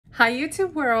Hi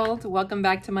YouTube world, welcome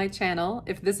back to my channel.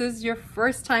 If this is your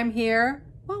first time here,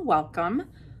 well, welcome.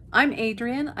 I'm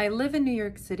Adrienne. I live in New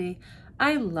York City.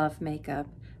 I love makeup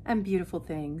and beautiful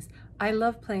things. I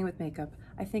love playing with makeup.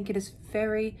 I think it is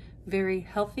very, very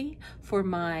healthy for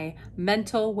my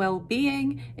mental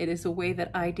well-being. It is a way that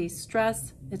I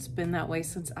de-stress. It's been that way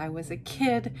since I was a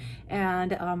kid.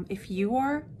 And if you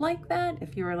are like that,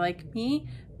 if you are like me,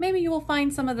 maybe you will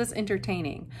find some of this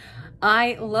entertaining.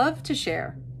 I love to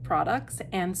share products,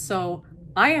 and so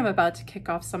I am about to kick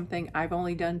off something I've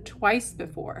only done twice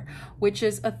before, which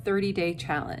is a 30-day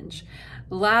challenge.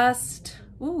 Has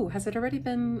it already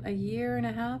been a year and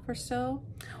a half or so?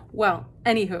 Well,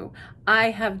 anywho,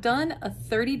 I have done a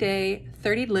 30-day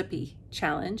 30 Lippie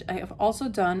challenge. I have also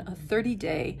done a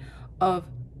 30-day of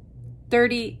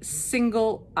 30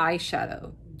 single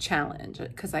eyeshadow challenge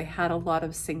because I had a lot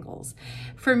of singles.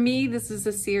 For me, this is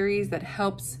a series that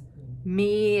helps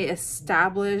me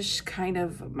establish kind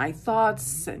of my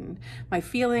thoughts and my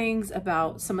feelings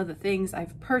about some of the things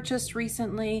I've purchased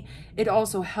recently. It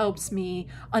also helps me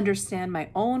understand my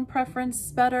own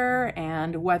preference better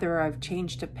and whether I've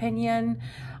changed opinion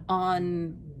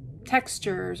on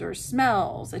textures or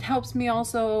smells. It helps me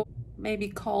also maybe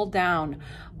call down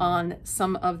on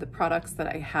some of the products that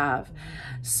I have.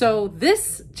 So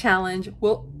this challenge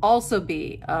will also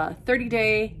be a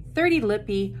 30-day 30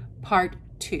 Lippie part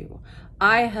 2.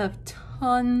 I have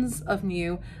tons of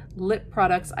new lip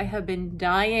products I have been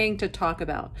dying to talk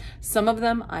about. Some of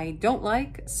them I don't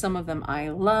like, some of them I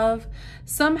love,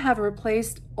 some have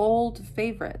replaced old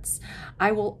favorites.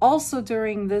 I will also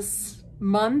during this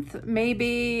month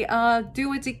maybe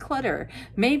do a declutter.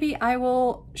 Maybe I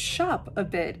will shop a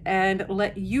bit and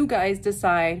let you guys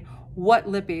decide what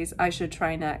lippies I should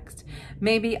try next.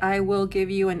 Maybe I will give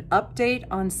you an update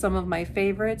on some of my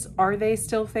favorites. Are they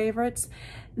still favorites?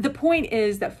 The point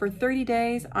is that for 30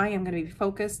 days, I am going to be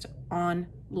focused on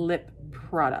lip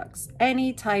products,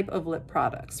 any type of lip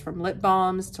products, from lip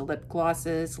balms to lip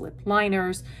glosses, lip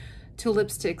liners, to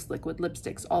lipsticks, liquid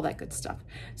lipsticks, all that good stuff.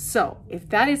 So if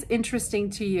that is interesting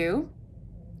to you,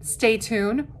 stay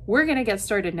tuned. We're going to get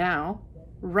started now,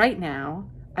 right now.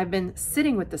 I've been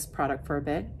sitting with this product for a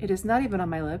bit. It is not even on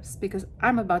my lips because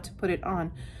I'm about to put it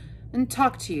on and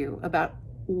talk to you about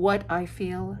what I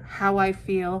feel, how I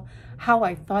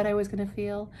thought I was gonna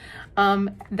feel.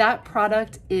 That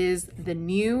product is the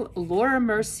new Laura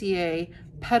Mercier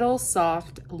Petal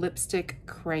Soft Lipstick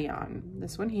Crayon.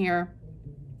 This one here.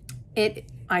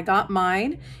 I got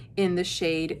mine in the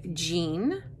shade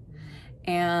Jeanne,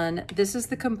 and this is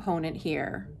the component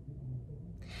here.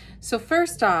 So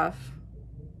first off,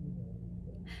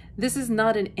 this is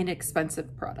not an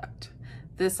inexpensive product.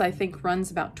 This I think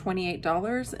runs about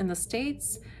 $28 in the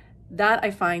States. That I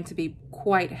find to be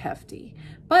quite hefty,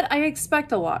 but I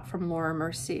expect a lot from Laura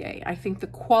Mercier. I think the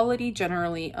quality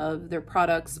generally of their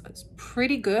products is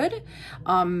pretty good.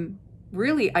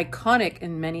 Really iconic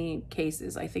in many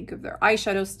cases. I think of their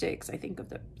eyeshadow sticks. I think of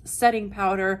the setting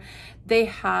powder. They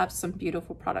have some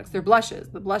beautiful products. Their blushes,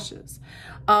 the blushes.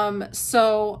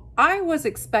 So I was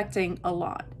expecting a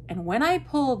lot. And when I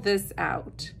pull this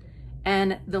out,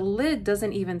 and the lid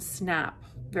doesn't even snap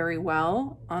very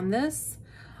well on this,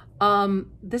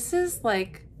 this is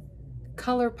like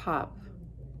ColourPop,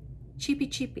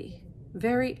 cheapy.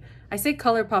 I say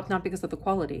ColourPop not because of the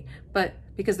quality, but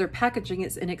because their packaging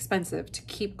is inexpensive to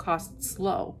keep costs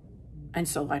low. And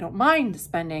so I don't mind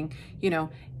spending,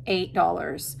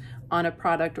 $8 on a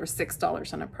product or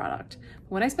 $6 on a product.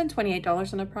 When I spend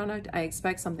 $28 on a product, I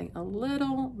expect something a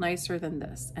little nicer than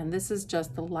this. And this is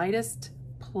just the lightest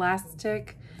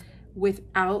plastic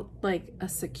without like a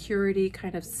security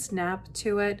kind of snap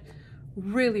to it.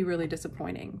 Really, really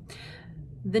disappointing.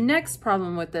 The next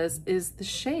problem with this is the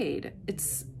shade.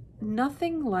 It's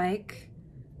nothing like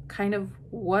kind of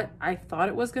what I thought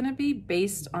it was going to be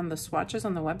based on the swatches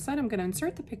on the website. I'm going to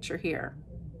insert the picture here.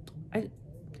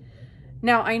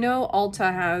 Now I know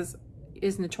Ulta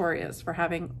is notorious for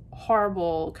having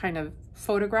horrible kind of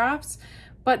photographs,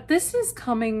 but this is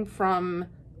coming from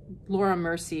Laura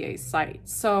Mercier's site.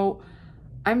 So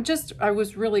I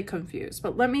was really confused,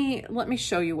 but let me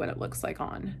show you what it looks like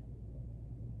on.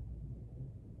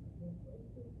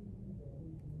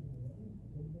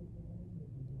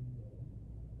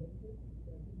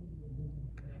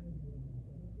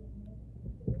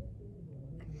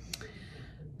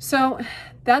 So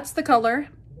that's the color.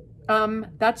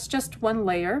 That's just one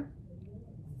layer.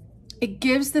 It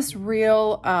gives this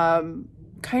real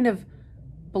kind of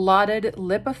blotted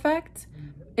lip effect.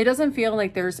 It doesn't feel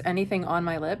like there's anything on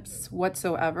my lips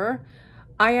whatsoever.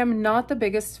 I am not the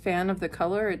biggest fan of the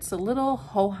color. It's a little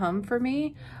ho-hum for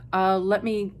me. Let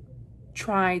me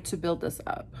try to build this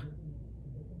up.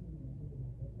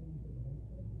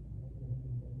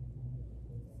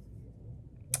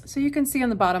 So you can see on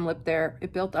the bottom lip there,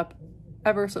 it built up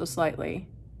ever so slightly.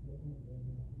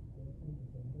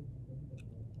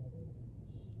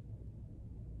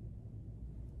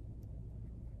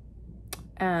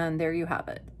 And there you have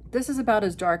it. This is about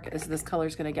as dark as this color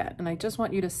is gonna get. And I just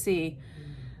want you to see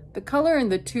the color in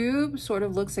the tube sort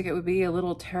of looks like it would be a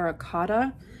little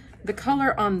terracotta. The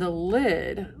color on the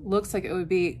lid looks like it would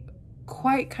be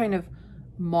quite kind of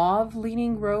mauve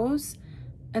leaning rose.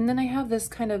 And then I have this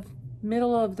kind of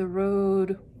middle of the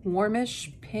road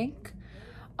warmish pink.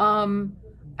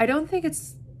 I don't think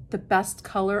it's the best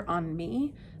color on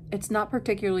me. It's not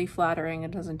particularly flattering, it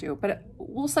doesn't do it, but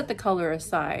we'll set the color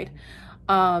aside.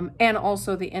 And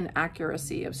also the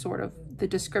inaccuracy of sort of the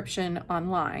description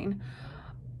online.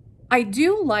 I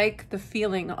do like the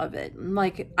feeling of it.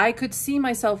 Like I could see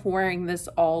myself wearing this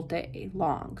all day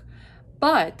long,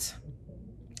 but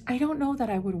I don't know that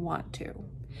I would want to.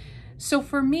 So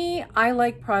for me, I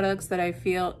like products that I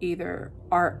feel either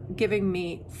are giving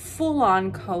me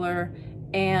full-on color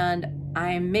and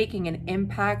I'm making an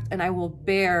impact and I will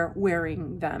bear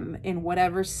wearing them in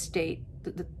whatever state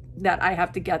that I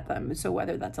have to get them. So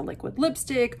whether that's a liquid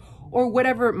lipstick or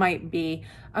whatever it might be,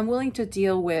 I'm willing to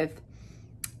deal with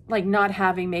like not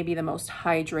having maybe the most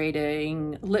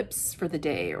hydrating lips for the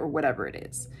day or whatever it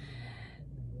is.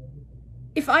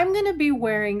 If I'm gonna be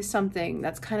wearing something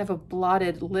that's kind of a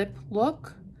blotted lip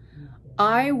look,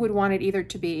 I would want it either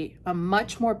to be a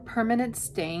much more permanent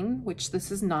stain, which this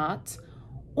is not,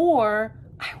 or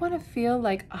I wanna feel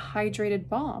like a hydrated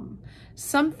balm,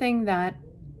 something that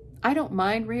I don't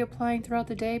mind reapplying throughout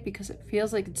the day because it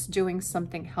feels like it's doing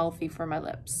something healthy for my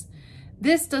lips.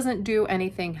 This doesn't do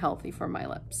anything healthy for my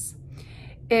lips.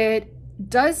 It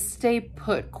does stay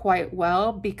put quite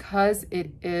well because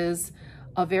it is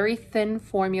a very thin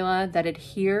formula that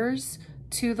adheres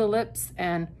to the lips,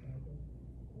 and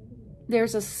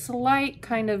there's a slight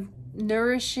kind of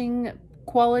nourishing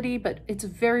quality, but it's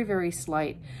very, very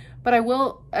slight. But I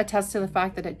will attest to the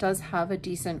fact that it does have a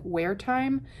decent wear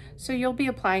time. So you'll be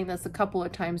applying this a couple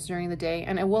of times during the day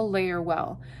and it will layer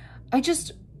well. I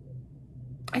just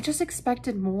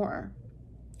expected more.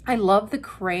 I love the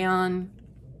Crayon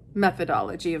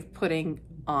methodology of putting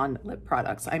on lip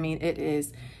products. I mean, it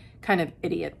is kind of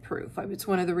idiot proof. It's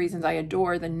one of the reasons I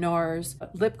adore the NARS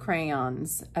lip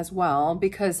crayons as well,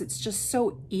 because it's just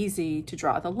so easy to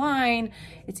draw the line.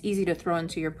 It's easy to throw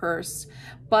into your purse.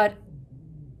 But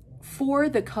for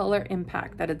the color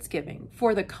impact that it's giving,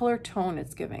 for the color tone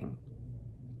it's giving,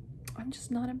 I'm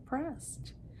just not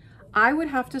impressed. I would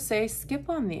have to say skip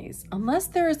on these. Unless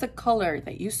there is a color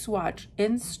that you swatch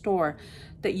in store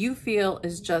that you feel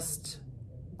is just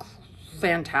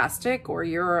fantastic, or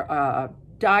you're a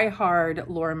diehard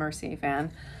Laura Mercier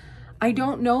fan, I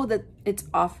don't know that it's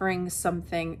offering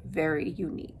something very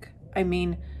unique. I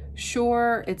mean,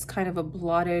 sure, it's kind of a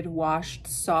blotted, washed,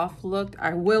 soft look.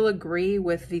 I will agree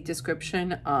with the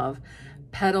description of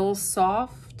Petal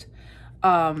soft,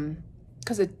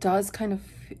 because it does kind of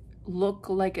look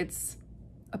like it's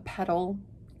a petal,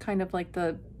 kind of like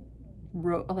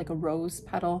like a rose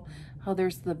petal, how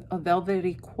there's a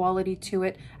velvety quality to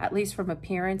it, at least from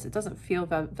appearance. It doesn't feel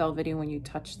velvety when you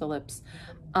touch the lips,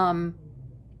 but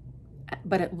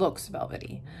it looks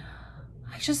velvety.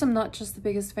 I'm not just the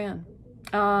biggest fan.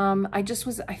 I just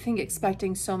was, I think,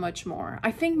 expecting so much more.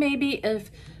 I think maybe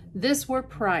if this were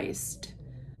priced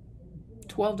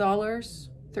 $12,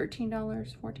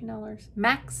 $13, $14,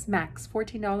 max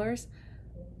 $14,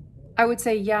 I would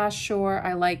say, yeah, sure,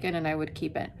 I like it and I would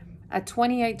keep it. At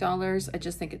 $28, I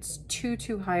just think it's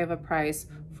too high of a price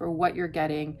for what you're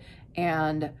getting.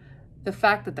 And the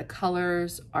fact that the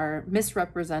colors are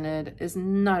misrepresented is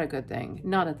not a good thing,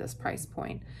 not at this price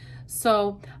point.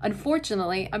 So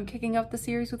unfortunately, I'm kicking off the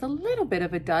series with a little bit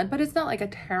of a dud, but it's not like a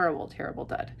terrible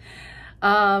dud.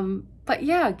 But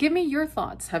yeah, give me your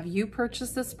thoughts. Have you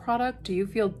purchased this product? Do you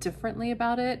feel differently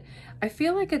about it? I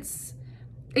feel like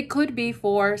it could be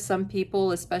for some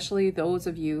people, especially those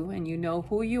of you, and you know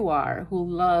who you are, who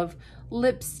love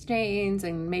lip stains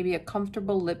and maybe a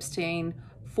comfortable lip stain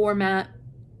format.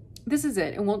 This is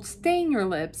it. It won't stain your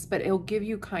lips, but it'll give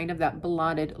you kind of that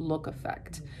blotted look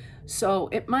effect. So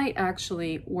it might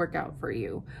actually work out for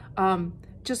you.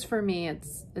 Just for me,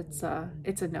 it's a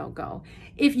no-go.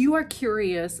 If you are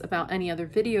curious about any other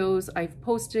videos I've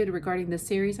posted regarding this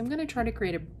series, I'm gonna try to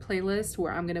create a playlist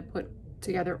where I'm gonna put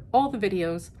together all the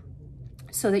videos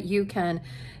so that you can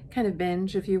kind of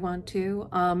binge if you want to.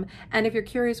 And if you're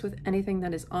curious with anything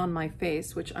that is on my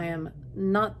face, which I am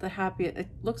not the happiest, it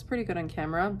looks pretty good on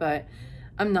camera, but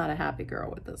I'm not a happy girl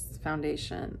with this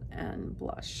foundation and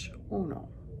blush. Oh no,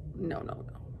 no, no,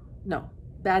 no, no.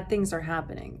 Bad things are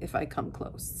happening if I come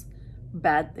close.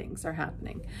 Bad things are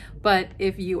happening. But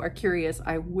if you are curious,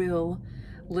 I will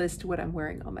list what I'm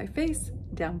wearing on my face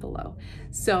down below.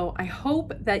 So I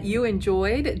hope that you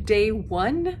enjoyed day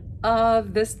 1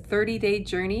 of this 30-day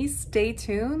journey. Stay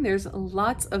tuned. There's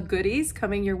lots of goodies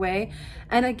coming your way.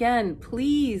 And again,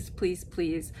 please, please,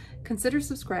 please consider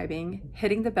subscribing,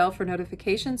 hitting the bell for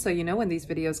notifications so you know when these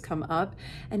videos come up,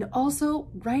 and also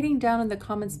writing down in the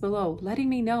comments below, letting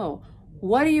me know,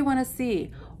 what do you want to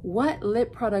see? What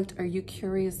lip product are you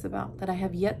curious about that I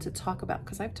have yet to talk about?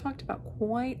 Because I've talked about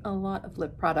quite a lot of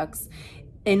lip products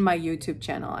in my YouTube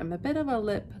channel. I'm a bit of a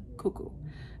lip cuckoo,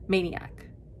 maniac,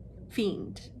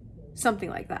 fiend, something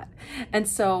like that. And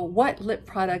so what lip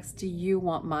products do you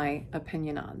want my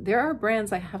opinion on? There are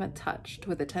brands I haven't touched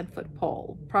with a 10-foot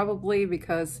pole, probably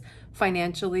because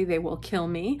financially they will kill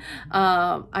me.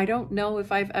 I don't know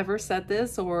if I've ever said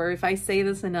this or if I say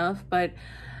this enough, but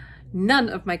none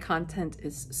of my content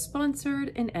is sponsored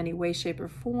in any way, shape, or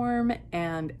form,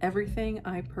 and everything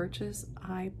I purchase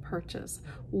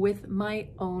with my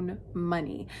own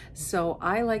money. So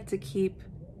I like to keep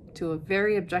to a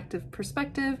very objective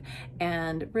perspective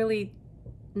and really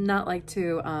not like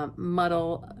to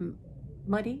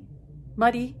muddy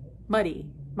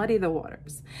the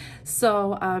waters.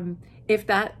 So if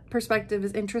that perspective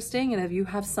is interesting, and if you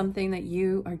have something that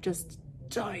you are just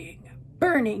dying,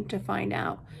 burning to find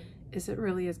out, is it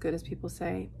really as good as people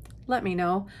say? Let me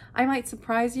know. I might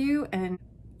surprise you, and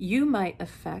you might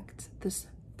affect this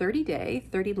 30-day,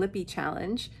 30 Lippie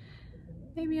challenge,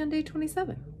 maybe on day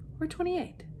 27 or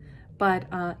 28. But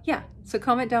yeah, so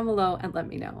comment down below and let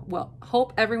me know. Well,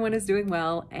 hope everyone is doing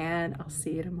well, and I'll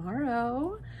see you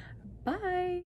tomorrow. Bye.